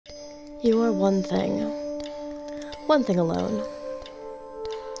You are one thing alone.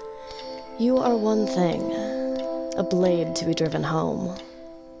 You are one thing, a blade to be driven home.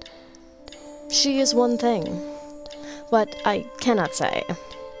 She is one thing, what I cannot say.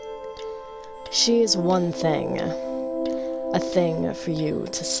 She is one thing, a thing for you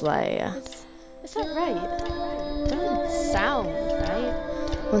to slay. Is that right? Doesn't sound right.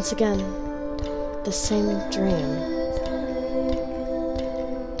 Once again, the same dream.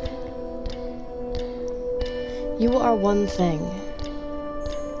 You are one thing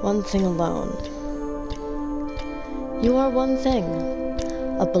alone. You are one thing,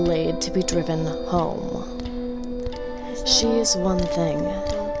 a blade to be driven home. She is one thing,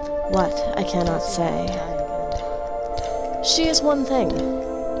 what I cannot say. She is one thing,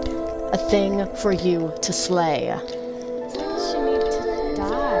 a thing for you to slay. Does she need to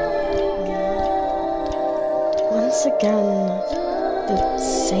die? Once again, the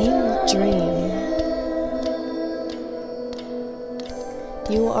same dream.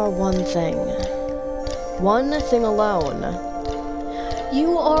 You are one thing alone.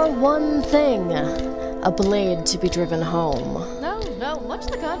 You are one thing, a blade to be driven home. No, much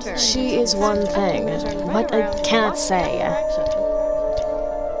to the contrary. She is one thing, what I cannot say.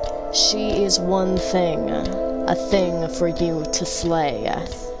 She is one thing, a thing for you to slay.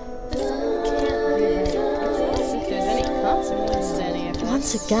 This can't be right. It's as if there's any consequence to any of this.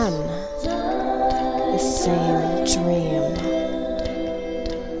 Once again, the same dream.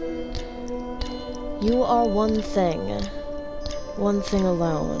 You are one thing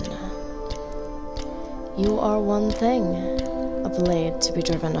alone. You are one thing, a blade to be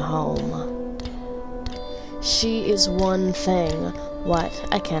driven home. She is one thing, what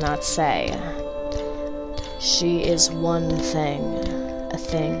I cannot say. She is one thing, a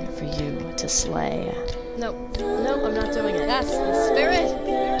thing for you to slay. No, I'm not doing it. That's the spirit.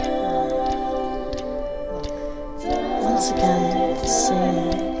 Once again, the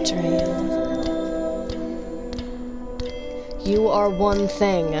same dream. You are one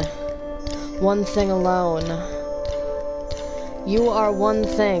thing alone. You are one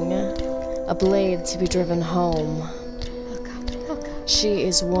thing, a blade to be driven home. She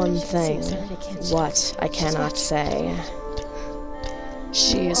is one thing, what I cannot say.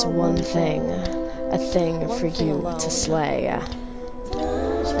 She is one thing, a thing for you to slay.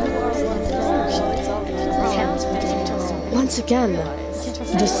 Once again,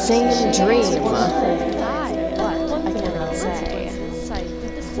 the same dream.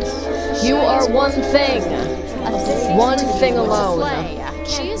 You are one thing alone.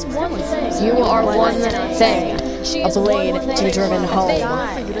 You are one thing, a blade to be driven home.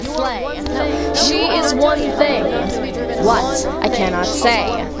 She is one thing, what I cannot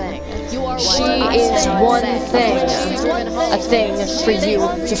say. She is one thing, a thing for you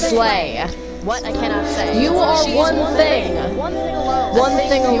to slay. What I cannot say. You are one thing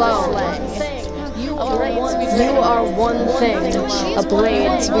alone. You are one thing, a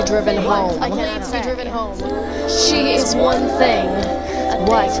blade to be driven home. She is one thing,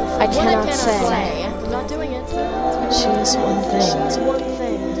 what I cannot say. I'm not doing it. She is one thing, a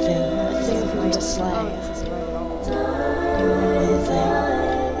thing for you to slay. You are one thing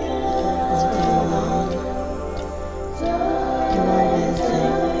alone. You are one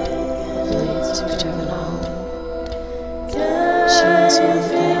thing, a blade to be driven home. She is one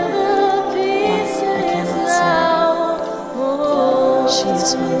thing. She is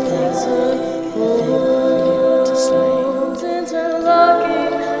one thing, a thing for you to slay.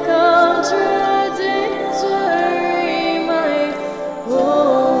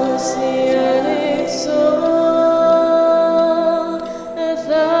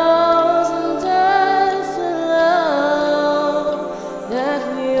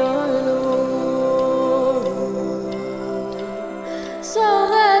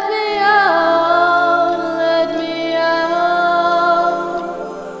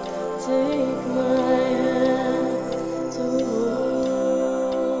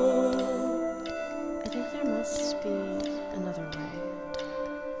 Another way.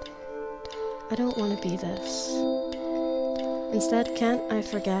 I don't want to be this. Instead, can't I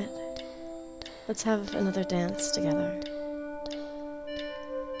forget? Let's have another dance together.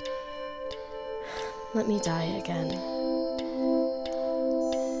 Let me die again.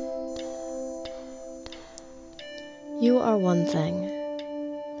 You are one thing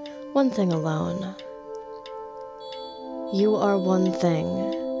alone. You are one thing,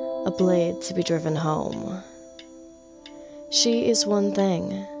 a blade to be driven home. She is one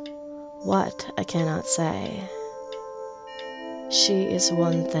thing, what I cannot say. She is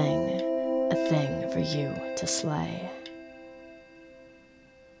one thing, a thing for you to slay.